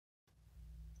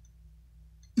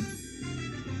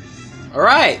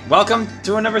Alright, welcome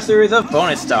to another series of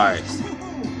bonus stars.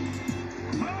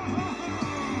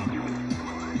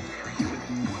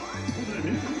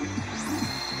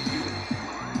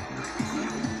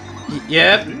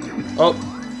 Yep. Oh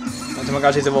my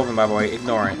gosh, he's evolving, by the way.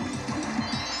 Ignore it.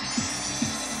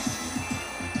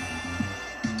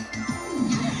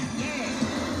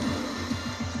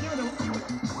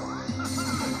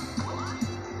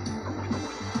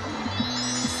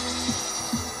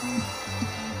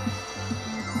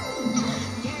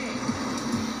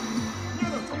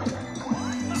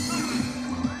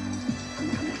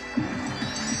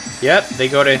 Yep, they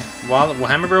go to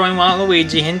Hamburger and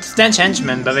Waluigi, Stench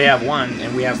Henchman, but they have 1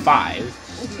 and we have 5.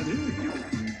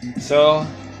 So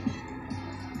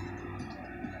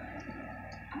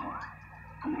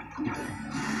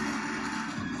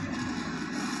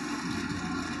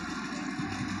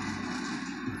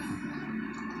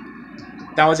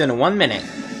that was in 1 minute.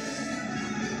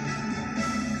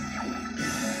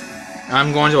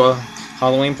 I'm going to a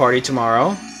Halloween party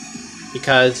tomorrow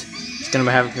because it's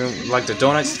gonna have like the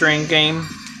donut string game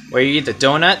where you eat the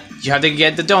donut. You have to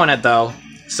get the donut though,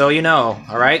 so you know,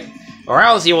 alright? Or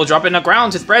else you will drop it in the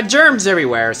ground to spread germs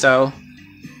everywhere, so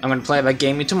I'm gonna play that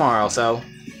game tomorrow, so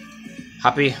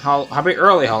happy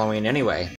early Halloween anyway.